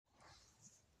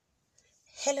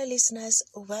Hello, listeners.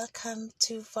 Welcome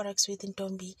to Forex with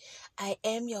Ntombi. I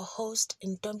am your host,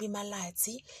 Ntombi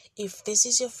Malatsi. If this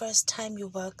is your first time, you're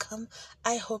welcome.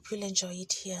 I hope you'll enjoy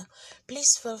it here.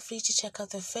 Please feel free to check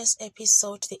out the first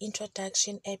episode, the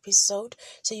introduction episode,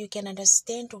 so you can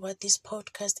understand what this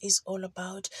podcast is all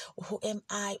about. Who am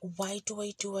I? Why do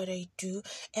I do what I do?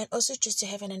 And also just to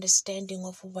have an understanding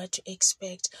of what to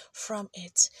expect from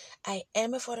it. I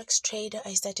am a Forex trader.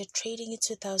 I started trading in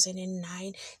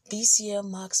 2009. This year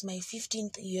marks my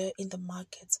 15th year in the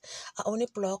markets. I own a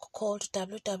blog called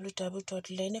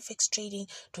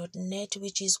www.learnfxtrading.net,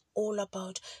 which is all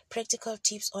about practical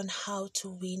tips on how to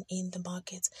win in the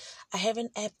markets. I have an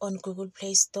app on Google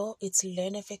Play Store. It's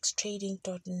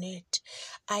learnfxtrading.net.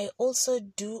 I also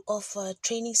do offer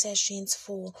training sessions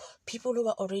for people who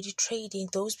are already trading,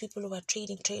 those people who are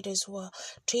traders who are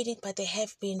trading, but they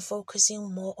have been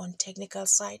focusing more on technical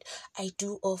side. I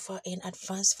do offer an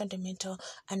advanced fundamental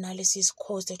analysis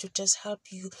course that will just help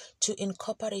you to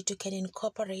incorporate. You can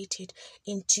incorporate it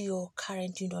into your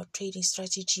current, trading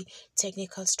strategy,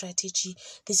 technical strategy.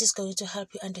 This is going to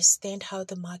help you understand how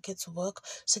the markets work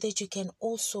so that you can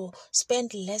also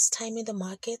spend less time in the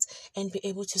markets and be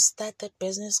able to start that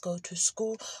business, go to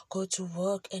school, go to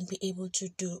work, and be able to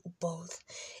do both.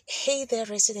 Hey there,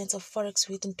 residents of Forex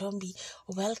with Ntombi.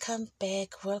 Welcome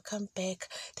back.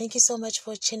 Thank you so much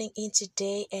for tuning in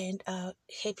today, and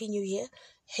Happy New Year.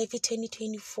 Happy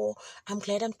 2024. I'm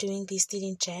glad I'm doing this still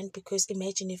in Jan, because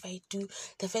imagine if I do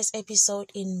the first episode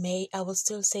in May, I will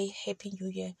still say Happy New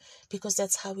Year, because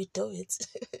that's how we do it.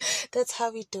 That's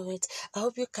how we do it. I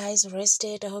hope you guys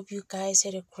rested. I hope you guys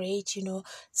had a great,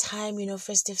 time,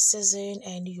 festive season,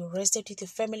 and you rested with your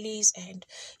families and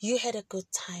you had a good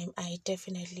time. I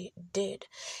definitely did.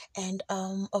 And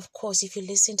of course, if you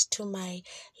listened to my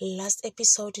last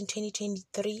episode in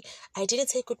 2023, I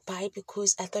didn't say goodbye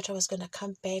because I thought I was gonna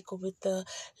come back with the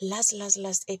last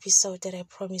episode that I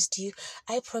promised you.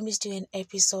 I promised you an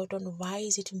episode on why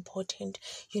is it important,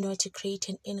 to create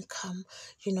an income,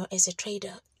 as a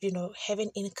trader, have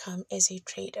an income as a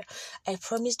trader. I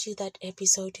promised you that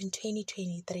episode in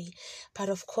 2023, but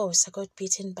of course I got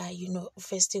bitten by,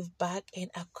 festive bug,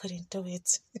 and I couldn't do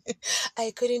it.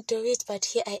 I couldn't do it, but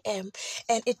here I am.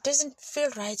 And it doesn't feel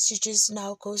right to just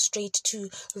now go straight to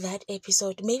that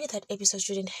episode. Maybe that episode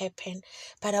shouldn't happen,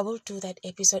 but I will do that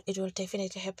episode. It will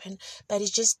definitely happen, but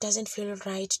it just doesn't feel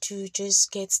right to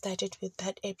just get started with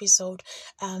that episode.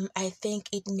 I think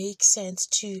it makes sense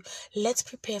to let's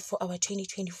prepare for our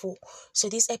 2024. So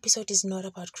this episode is not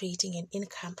about creating an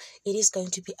income. It is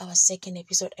going to be our second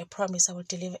episode. I promise I will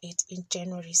deliver it in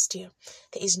January still.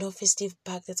 There is no festive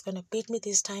bug that's going to beat me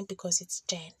this time because it's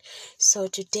Jan. So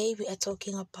today we are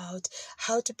talking about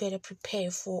how to better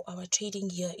prepare for our trading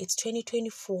year. It's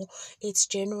 2024, it's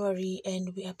January,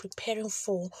 and we are preparing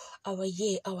for our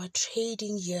year, our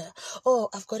trading year. Oh,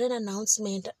 I've got an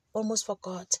announcement. Almost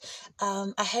forgot.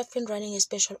 I have been running a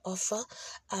special offer.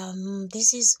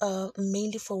 This is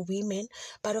mainly for women,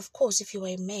 but of course, if you are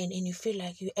a man and you feel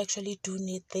like you actually do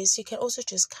need this, you can also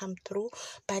just come through.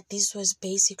 But this was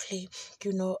basically,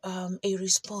 a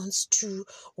response to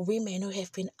women who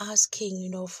have been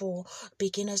asking, for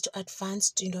beginners to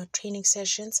advanced, training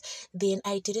sessions. Then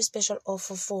I did a special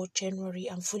offer for January.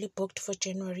 I'm fully booked for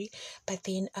January, but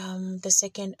then the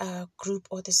second group,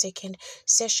 or the second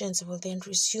sessions, will then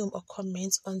resume or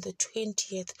commence on the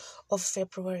 20th of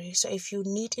February. So if you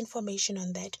need information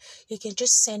on that, you can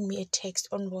just send me a text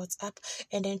on WhatsApp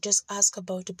and then just ask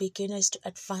about the beginners to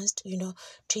advanced,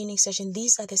 training session.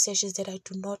 These are the sessions that I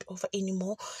do not offer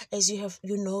anymore, as you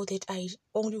know that I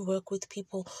only work with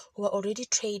people who are already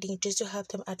trading, just to help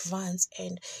them advance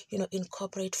and,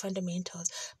 incorporate fundamentals.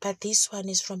 But this one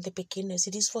is from the beginners.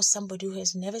 It is for somebody who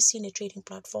has never seen a trading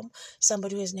platform,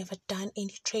 somebody who has never done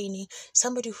any training,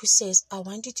 somebody who says, I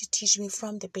want you to teach me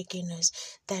from the beginners.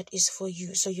 That is for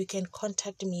you. So you can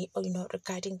contact me,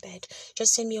 regarding that.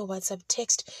 Just send me a WhatsApp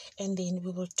text and then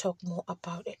we will talk more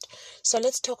about it. So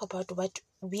let's talk about what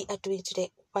we are doing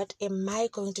today. What am I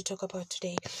going to talk about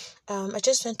today? I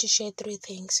just want to share three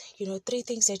things, three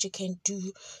things that you can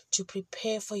do to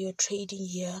prepare for your trading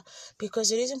year,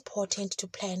 because it is important to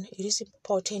plan. It is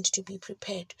important to be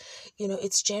prepared.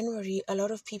 It's January. A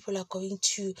lot of people are going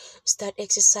to start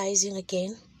exercising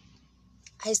again.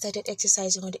 I started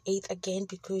exercising on the 8th again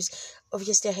because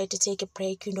obviously I had to take a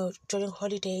break, during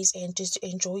holidays, and just to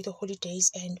enjoy the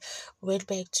holidays, and went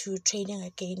back to training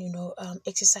again,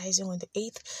 exercising on the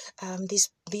 8th.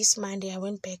 This Monday I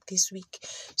went back this week.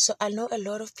 So I know a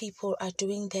lot of people are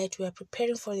doing that. We are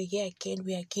preparing for the year again.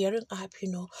 We are gearing up,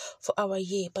 for our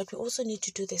year, but we also need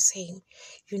to do the same,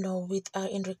 with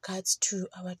in regards to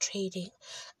our trading.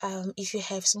 If you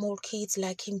have small kids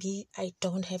like me, I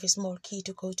don't have a small kid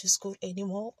to go to school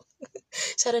anymore.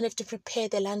 So I don't have to prepare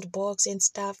the lunch box and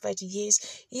stuff. But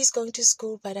yes, he's going to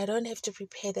school, but I don't have to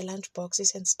prepare the lunch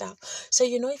boxes and stuff. So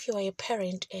if you are a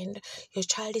parent and your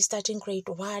child is starting grade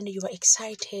 1, you are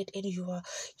excited, and you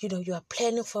are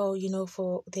planning for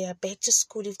for their back to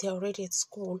school if they're already at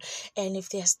school, and if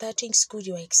they are starting school,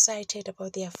 you are excited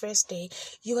about their first day.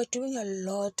 You are doing a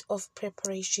lot of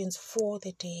preparations for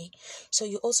the day. So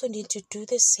you also need to do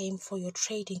the same for your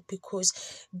trading,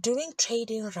 because doing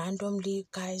trading randomly,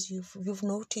 guys, you've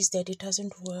noticed that it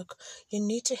doesn't work. You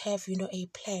need to have a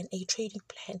plan, a trading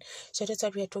plan. So that's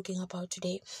what we are talking about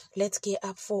today. Let's gear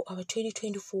up for our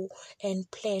 2024 and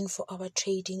plan for our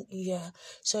trading year.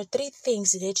 So 3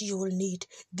 things that you will need.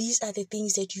 These are the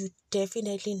things that you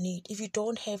definitely need. If you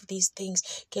don't have these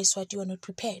things, guess what? You are not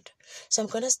prepared. So I'm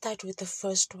going to start with the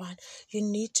first one. You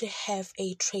need to have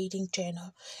a trading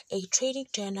journal. A trading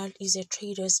journal is a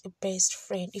trader's best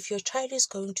friend. If your child is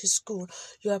going to school,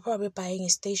 you are probably buying a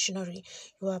stationery.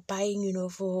 You are buying,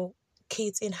 for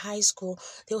kids in high school,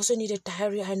 they also need a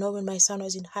diary. I know when my son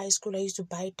was in high school, I used to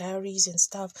buy diaries and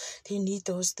stuff. They need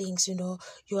those things.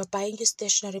 You are buying your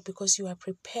stationery because you are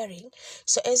preparing.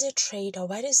 So as a trader,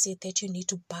 what is it that you need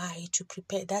to buy to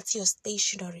prepare? That's your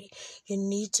stationery. You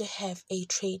need to have a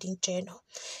trading journal.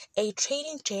 A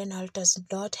trading journal does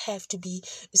not have to be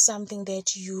something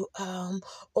that you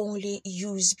only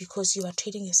use because you are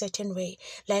trading a certain way.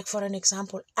 Like for an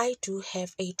example, I do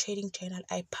have a trading journal.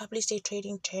 I published a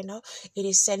trading journal. It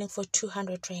is selling for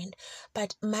 200 Rand.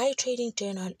 But my trading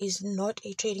journal is not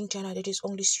a trading journal that is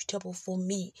only suitable for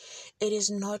me. It is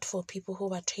not for people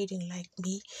who are trading like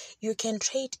me. You can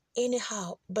trade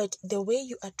anyhow, but the way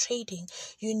you are trading,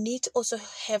 you need to also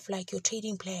have like your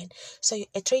trading plan. So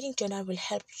a trading journal will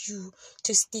help you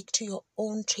to stick to your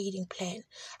own trading plan.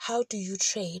 How do you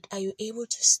trade? Are you able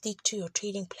to stick to your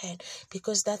trading plan?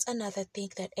 Because that's another thing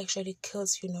that actually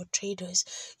kills traders.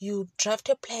 You draft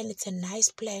a plan, it's a nice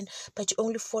plan, but you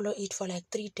only follow it for like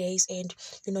 3 days, and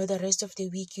the rest of the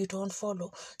week you don't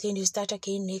follow. Then you start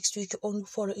again next week, you only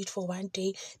follow it for 1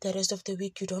 day, the rest of the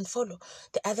week you don't follow.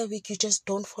 The other week you just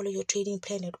don't follow your trading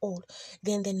plan at all.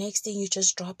 Then the next thing you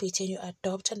just drop it and you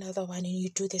adopt another one, and you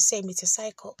do the same. It's a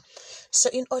cycle. So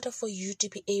in order for you to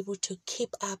be able to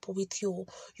keep up with your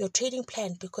trading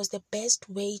plan, because the best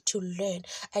way to learn,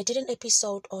 I did an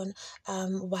episode on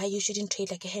why you shouldn't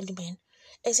trade like a handyman.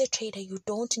 As a trader, you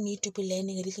don't need to be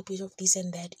learning a little bit of this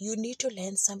and that. You need to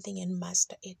learn something and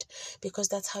master it, because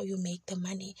that's how you make the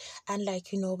money. Unlike,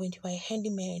 when you are a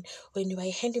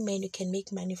handyman, you can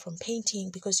make money from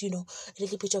painting, because, a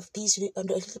little bit of this, a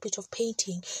little bit of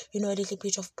painting, a little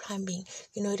bit of plumbing,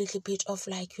 a little bit of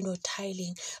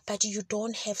tiling, but you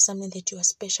don't have something that you are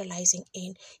specializing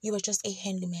in. You are just a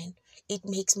handyman. It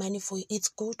makes money for you. It's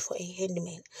good for a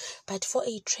handyman. But for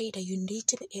a trader, you need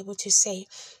to be able to say,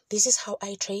 this is how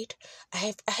I trade.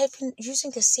 I have been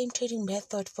using the same trading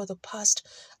method for the past.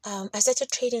 I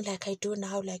started trading like I do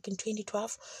now, like in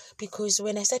 2012, because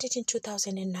when I started in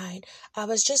 2009, I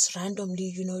was just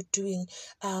randomly, doing,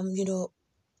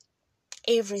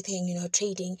 everything,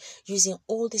 trading, using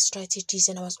all the strategies,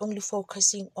 and I was only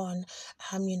focusing on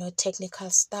technical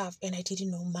stuff, and I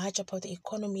didn't know much about the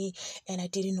economy, and I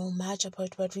didn't know much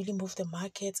about what really moved the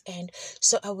markets. And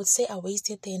so I would say I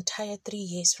wasted the entire 3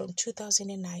 years from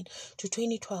 2009 to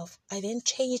 2012. I then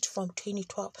changed from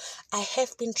 2012. I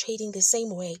have been trading the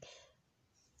same way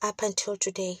up until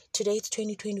today. Today it's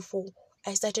 2024.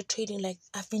 I started trading like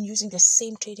I've been using the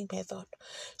same trading method.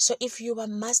 So if you are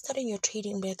mastering your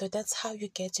trading method, that's how you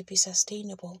get to be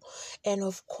sustainable. And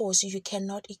of course, you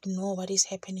cannot ignore what is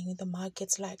happening in the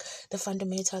markets, like the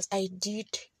fundamentals. I did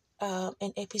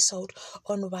an episode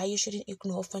on why you shouldn't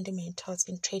ignore fundamentals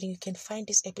in trading. You can find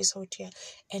this episode here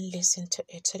and listen to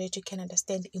it, so that you can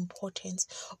understand the importance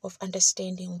of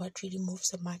understanding what really moves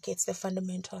the markets, the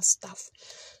fundamental stuff.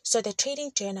 So the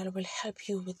trading journal will help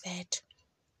you with that.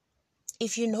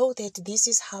 If you know that this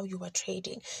is how you are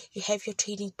trading, you have your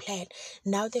trading plan.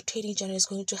 Now the trading journal is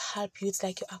going to help you. It's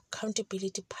like your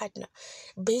accountability partner.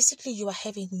 Basically, you are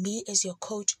having me as your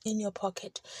coach in your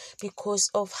pocket because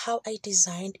of how I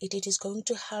designed it. It is going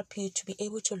to help you to be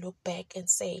able to look back and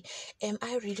say, am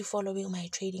I really following my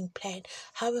trading plan?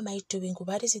 How am I doing?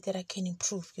 What is it that I can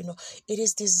improve? It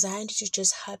is designed to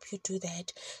just help you do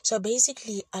that. So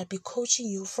basically, I'll be coaching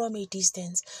you from a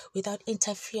distance without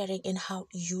interfering in how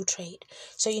you trade.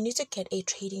 So you need to get a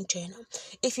trading journal.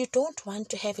 If you don't want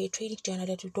to have a trading journal,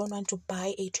 that you don't want to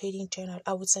buy a trading journal,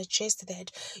 I would suggest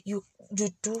that you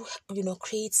do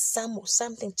create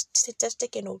something. Just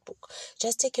take a notebook.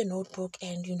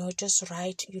 And just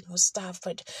write stuff.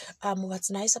 But what's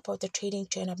nice about the trading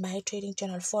journal, my trading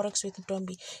journal, Forex with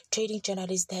Ntombi trading journal,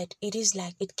 is that it is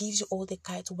like it gives you all the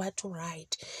guides what to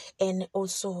write, and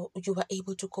also you are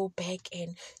able to go back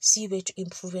and see where to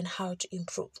improve and how to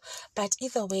improve. But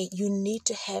either way, you need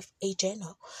to have a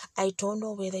journal. I don't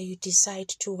know whether you decide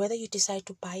to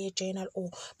buy a journal,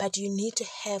 but you need to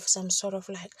have some sort of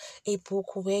like a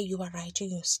book where you are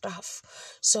writing your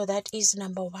stuff. So that is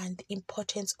number one, the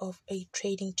importance of a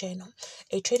trading journal.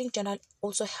 A trading journal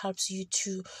also helps you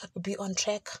to be on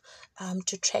track,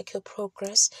 to track your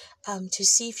progress, to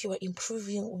see if you are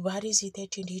improving. What is it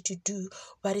that you need to do?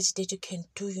 What is it that you can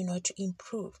do, to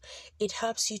improve? It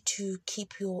helps you to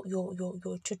keep your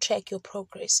to track your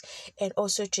progress, and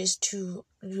also just to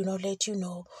let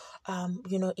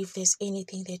if there's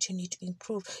anything that you need to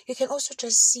improve. You can also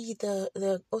just see the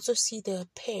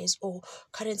pairs or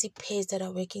currency pairs that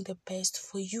are working the best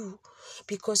for you,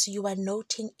 because you are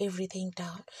noting everything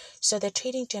down. So the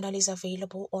trading journal is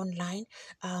available online.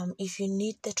 If you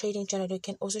need the trading journal, you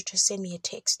can also just send me a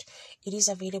text. It is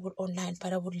available online,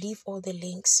 but I will leave all the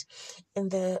links in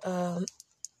the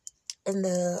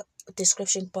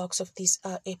description box of this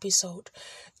episode.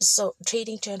 So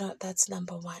trading journal, that's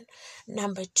number one.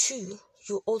 Number two,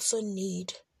 you also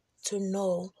need to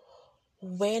know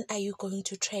when are you going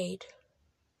to trade.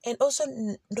 And also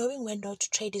knowing when not to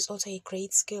trade is also a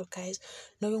great skill, guys.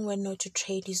 Knowing when not to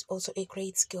trade is also a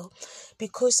great skill,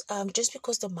 because just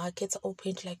because the markets are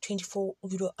open to like 24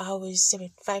 hours,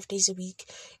 5 days a week,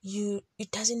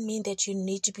 it doesn't mean that you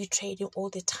need to be trading all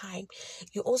the time.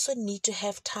 You also need to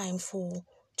have time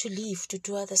to live, to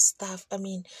do other stuff. I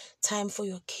mean, time for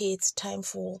your kids, time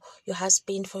for your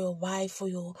husband, for your wife, for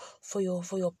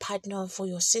your partner, for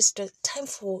your sister, time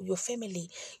for your family.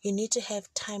 You need to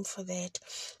have time for that.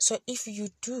 So if you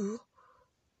do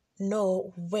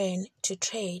know when to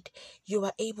trade, you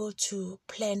are able to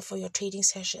plan for your trading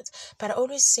sessions. But I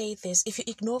always say this: if you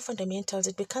ignore fundamentals,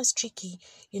 it becomes tricky,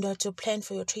 to plan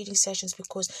for your trading sessions,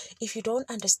 because if you don't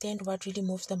understand what really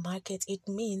moves the market, it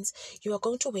means you are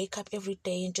going to wake up every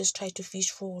day and just try to fish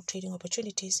for trading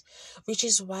opportunities, which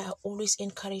is why I always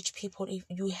encourage people, if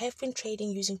you have been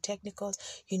trading using technicals,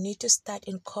 you need to start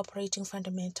incorporating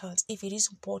fundamentals if it is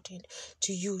important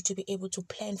to you to be able to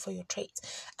plan for your trades.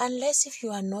 Unless if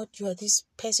you are this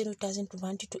person who doesn't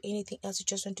want to do anything else, you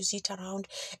just want to sit around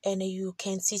and you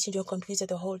can sit in your computer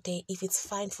the whole day, if it's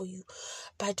fine for you.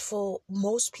 But for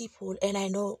most people, and I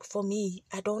know for me,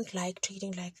 I don't like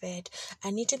trading like that.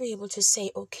 I need to be able to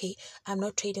say, okay, I'm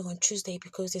not trading on Tuesday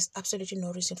because there's absolutely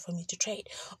no reason for me to trade.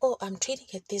 Or I'm trading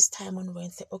at this time on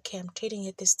Wednesday. Okay, I'm trading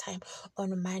at this time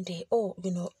on Monday. Or,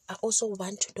 I also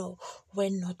want to know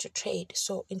when not to trade.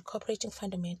 So incorporating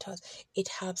fundamentals, it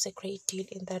helps a great deal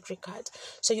in that regard.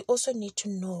 So you also need to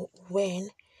know when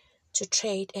to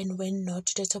trade and when not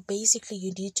to trade. So basically,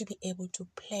 you need to be able to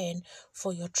plan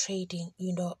for your trading,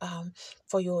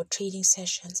 for your trading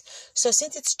sessions. So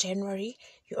since it's January,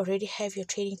 you already have your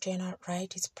trading journal,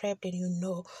 right? It's prepped, and you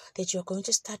know that you're going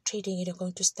to start trading and you're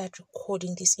going to start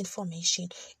recording this information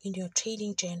in your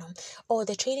trading journal. Or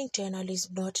the trading journal is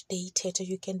not dated, so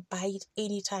you can buy it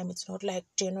anytime. It's not like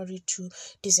January to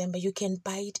December. You can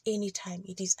buy it anytime.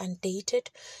 It is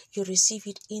undated. You receive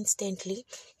it instantly.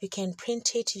 You can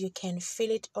print it, you can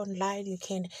fill it online,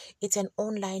 it's an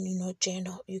online,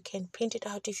 journal. You can print it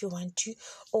out if you want to,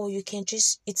 or you can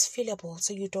it's fillable,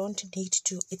 so you don't need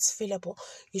to, it's fillable.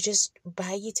 You just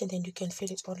buy it and then you can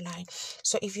fill it online.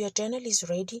 So if your journal is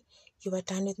ready, you are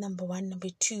done with number one. Number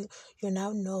two, you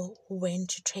now know when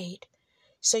to trade.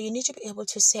 So you need to be able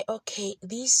to say, okay,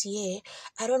 this year,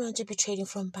 I don't want to be trading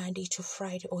from Monday to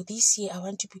Friday, or this year, I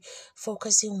want to be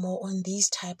focusing more on these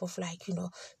type of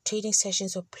trading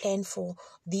sessions, or plan for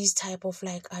these type of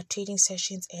trading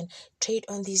sessions and trade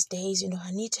on these days.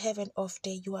 I need to have an off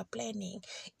day. You are planning.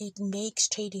 It makes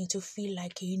trading to feel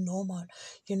like a normal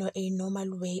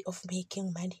way of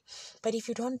making money. But if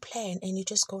you don't plan and you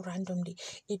just go randomly,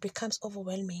 it becomes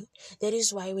overwhelming. That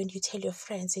is why when you tell your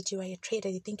friends that you are a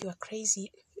trader, they think you are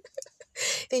crazy.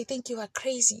 They think you are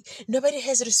crazy. Nobody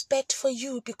has respect for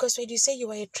you, because when you say you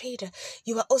are a trader,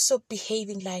 you are also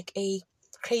behaving like a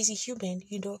crazy human.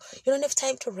 You don't have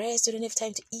time to rest. You don't have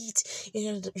time to eat.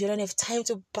 You don't have time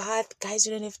to bath, guys.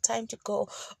 You don't have time to go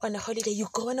on a holiday. You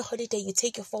go on a holiday, you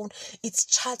take your phone, it's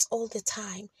chats all the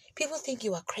time. People think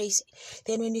you are crazy.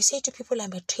 Then when you say to people,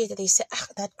 I'm a trader, they say,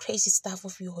 that crazy stuff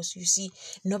of yours. You see,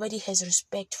 nobody has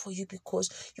respect for you,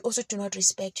 because you also do not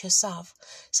respect yourself.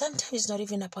 Sometimes it's not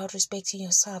even about respecting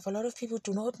yourself. A lot of people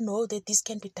do not know that this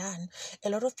can be done. A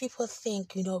lot of people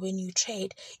think, when you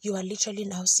trade, you are literally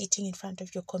now sitting in front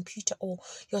of your computer or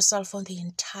your cell phone the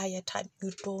entire time.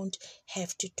 You don't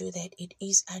have to do that. It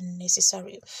is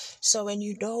unnecessary. So when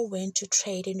you know when to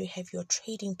trade and you have your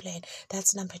trading plan,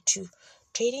 that's number 2.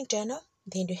 Trading journal,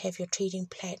 then you have your trading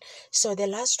plan. So the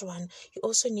last one, you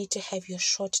also need to have your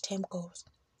short-term goals.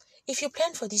 If you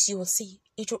plan for this, you will see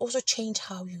it will also change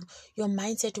how your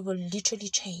mindset will literally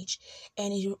change,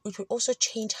 and it will also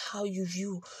change how you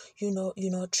view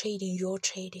your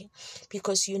trading,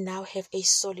 because you now have a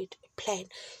solid plan.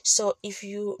 So if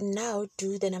you now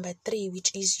do the number 3,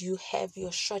 which is you have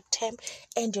your short term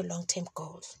and your long term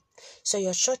goals. So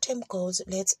your short-term goals,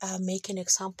 let's make an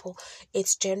example.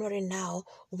 It's January now.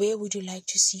 Where would you like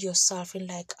to see yourself in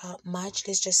March?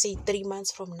 Let's just say 3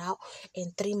 months from now.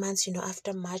 And 3 months,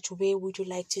 after March, where would you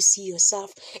like to see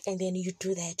yourself? And then you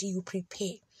do that, you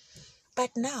prepare.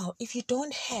 But now, if you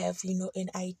don't have, an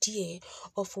idea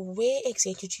of where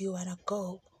exactly you want to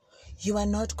go, you are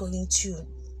not going to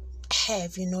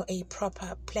have a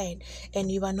proper plan,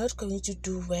 and you are not going to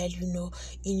do well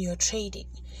in your trading.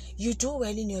 You do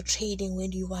well in your trading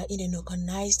when you are in an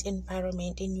organized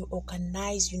environment and you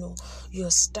organize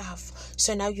your stuff.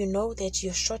 So now you know that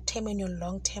your short term and your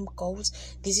long term goals,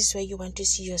 this is where you want to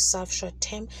see yourself short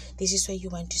term, this is where you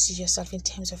want to see yourself in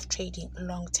terms of trading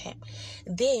long term.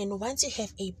 Then once you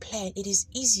have a plan, it is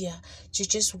easier to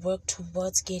just work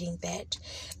towards getting that.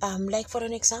 Like for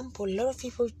an example, a lot of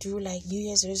people do New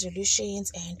Year's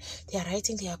resolutions and they are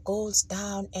writing their goals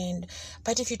down,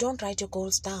 but if you don't write your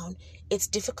goals down, it's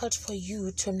difficult for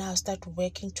you to now start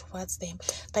working towards them.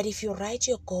 But if you write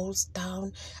your goals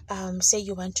down, say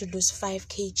you want to lose 5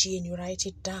 kg and you write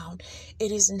it down,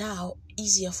 it is now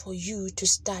easier for you to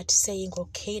start saying,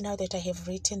 okay, now that I have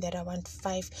written that I want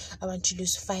to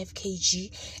lose 5 kg,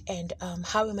 and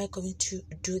how am I going to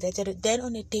do that? And then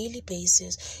on a daily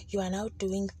basis, you are now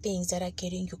doing things that are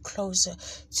getting you closer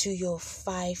to your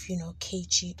 5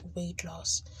 kg weight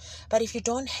loss. But if you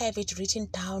don't have it written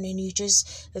down and you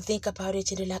just think about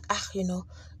it and you're like,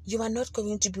 you are not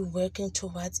going to be working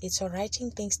towards it. So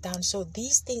writing things down. So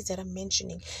these things that I'm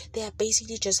mentioning, they are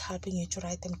basically just helping you to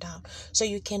write them down. So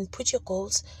you can put your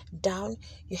goals down.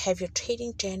 You have your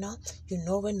trading journal. You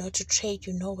know when not to trade.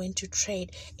 You know when to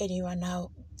trade. And you are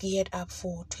now geared up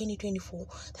for 2024.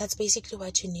 That's basically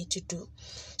what you need to do.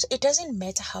 So it doesn't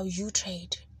matter how you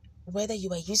trade, whether you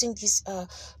are using this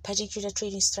particular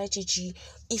trading strategy.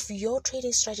 If your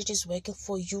trading strategy is working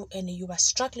for you and you are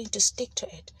struggling to stick to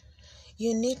it,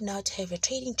 you need now to have a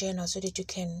trading journal so that you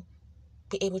can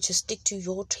be able to stick to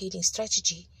your trading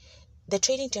strategy. The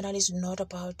trading journal is not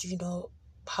about,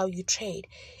 how you trade.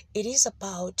 It is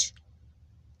about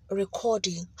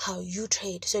recording how you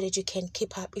trade so that you can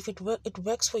keep up. If it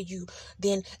works for you,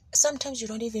 then sometimes you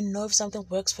don't even know if something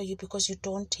works for you, because you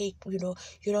don't take, you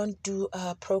don't do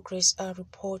a progress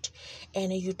report,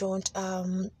 and you don't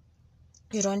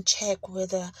check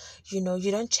whether,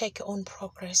 you don't check your own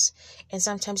progress, and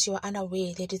sometimes you are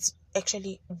unaware that it's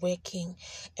actually working,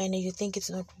 and you think it's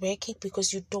not working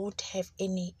because you don't have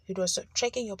any, so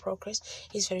tracking your progress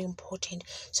is very important.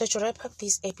 So to wrap up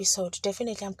this episode,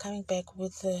 definitely I'm coming back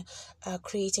with the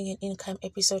creating an income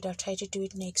episode. I'll try to do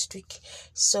it next week.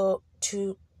 So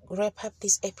to wrap up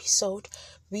this episode,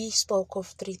 we spoke of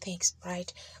 3 things,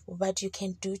 right? What you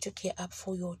can do to gear up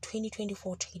for your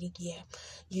 2024 trading year.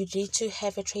 You need to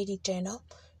have a trading journal.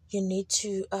 You need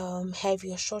to have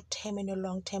your short-term and your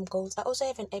long-term goals. I also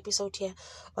have an episode here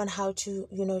on how to,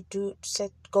 do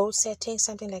set goal setting,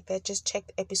 something like that. Just check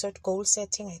the episode goal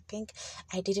setting. I think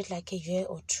I did it like a year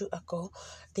or two ago.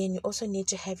 Then you also need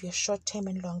to have your short-term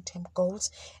and long-term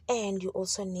goals, and you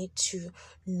also need to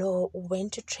know when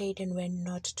to trade and when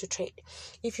not to trade.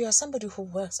 If you are somebody who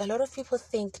works, a lot of people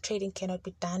think trading cannot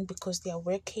be done because they are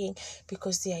working,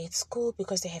 because they are at school,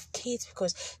 because they have kids,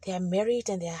 because they are married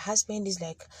and their husband is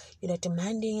like,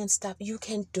 demanding and stuff. You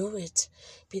can do it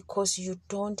because you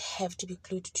don't have to be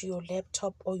glued to your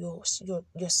laptop or your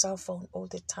cell phone all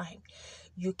the time.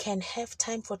 You can have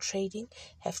time for trading,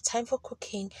 have time for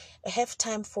cooking, have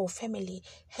time for family,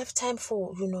 have time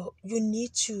for, you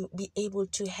need to be able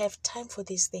to have time for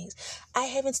these things. I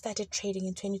haven't started trading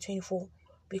in 2024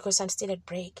 because I'm still at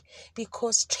break.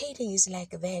 Because trading is like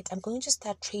that. I'm going to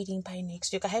start trading by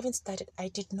next week. I haven't started. I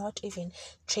did not even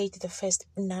trade the first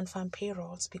non-farm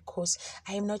payrolls because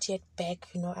I am not yet back.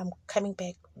 I'm coming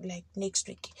back like next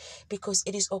week, because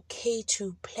it is okay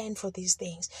to plan for these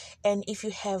things. And if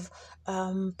you have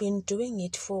been doing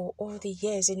it for all the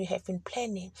years and you have been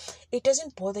planning, it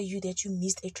doesn't bother you that you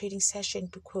missed a trading session,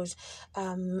 because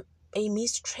a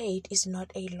missed trade is not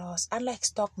a loss. Unlike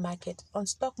stock market, on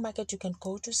stock market you can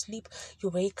go to sleep, you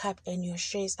wake up and your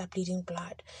shares are bleeding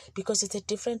blood, because it's a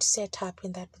different setup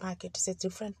in that market. It's a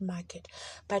different market.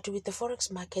 But with the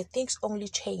forex market, things only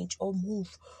change or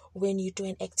move when you do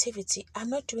an activity. I'm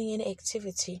not doing any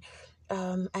activity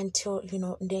until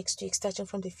next week, starting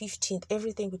from the 15th.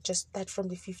 Everything would just start from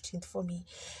the 15th for me.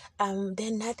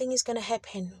 Then nothing is gonna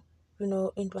happen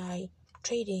in my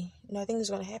trading. Nothing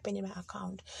is going to happen in my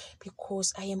account,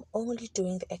 because I am only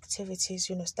doing the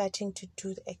activities, starting to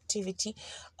do the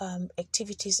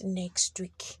activities next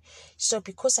week. So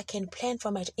because I can plan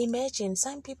for my, imagine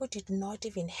some people did not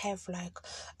even have like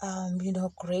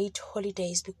great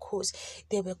holidays, because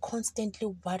they were constantly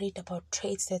worried about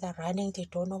trades that are running. They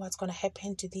don't know what's going to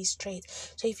happen to these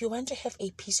trades. So if you want to have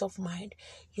a peace of mind,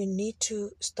 you need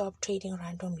to stop trading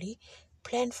randomly,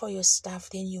 plan for your stuff.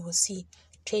 Then you will see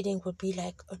trading would be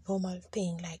like a normal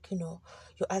thing, like your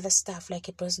other stuff, like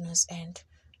a business, and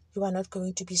you are not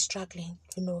going to be struggling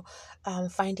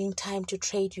finding time to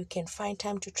trade. You can find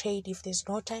time to trade. If there's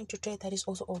no time to trade, that is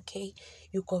also okay.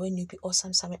 You go and you be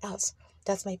awesome somewhere else.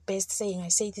 That's my best saying. I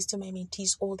say this to my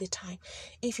mentees all the time.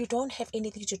 If you don't have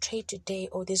anything to trade today,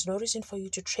 or there's no reason for you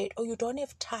to trade, or you don't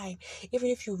have time, even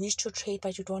if you wish to trade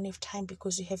but you don't have time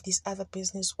because you have this other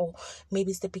business, or maybe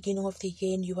it's the beginning of the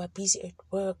year and you are busy at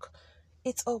work,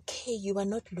 it's okay. You are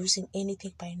not losing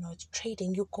anything by not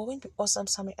trading. You go and be awesome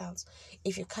somewhere else.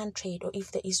 If you can't trade, or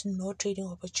if there is no trading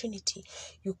opportunity,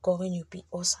 you go and you be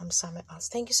awesome somewhere else.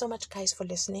 Thank you so much, guys, for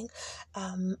listening.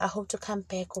 I hope to come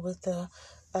back with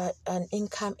an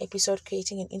income episode,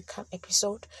 creating an income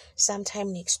episode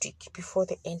sometime next week before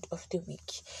the end of the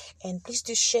week. And please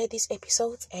do share these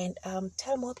episodes and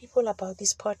tell more people about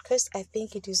this podcast. I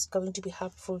think it is going to be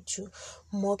helpful to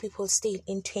more people still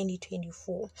in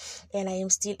 2024. And I am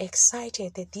still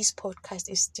excited that this podcast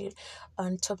is still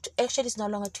on actually it's no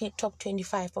longer top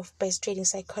 25 of best trading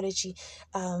psychology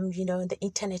on the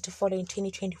internet to follow in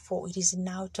 2024. It is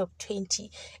now top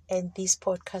 20, and this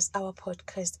podcast, our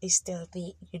podcast, is still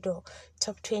the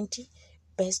top 20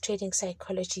 best trading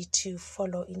psychology to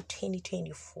follow in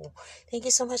 2024. Thank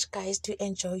you so much, guys. Do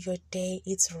enjoy your day.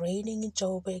 It's raining in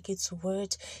Joburg. It's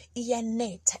wet.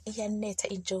 Iyaneta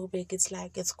in Joburg. It's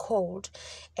like it's cold,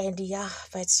 and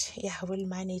but we'll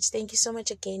manage. Thank you so much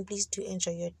again. Please do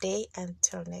enjoy your day.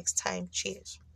 Until next time, cheers.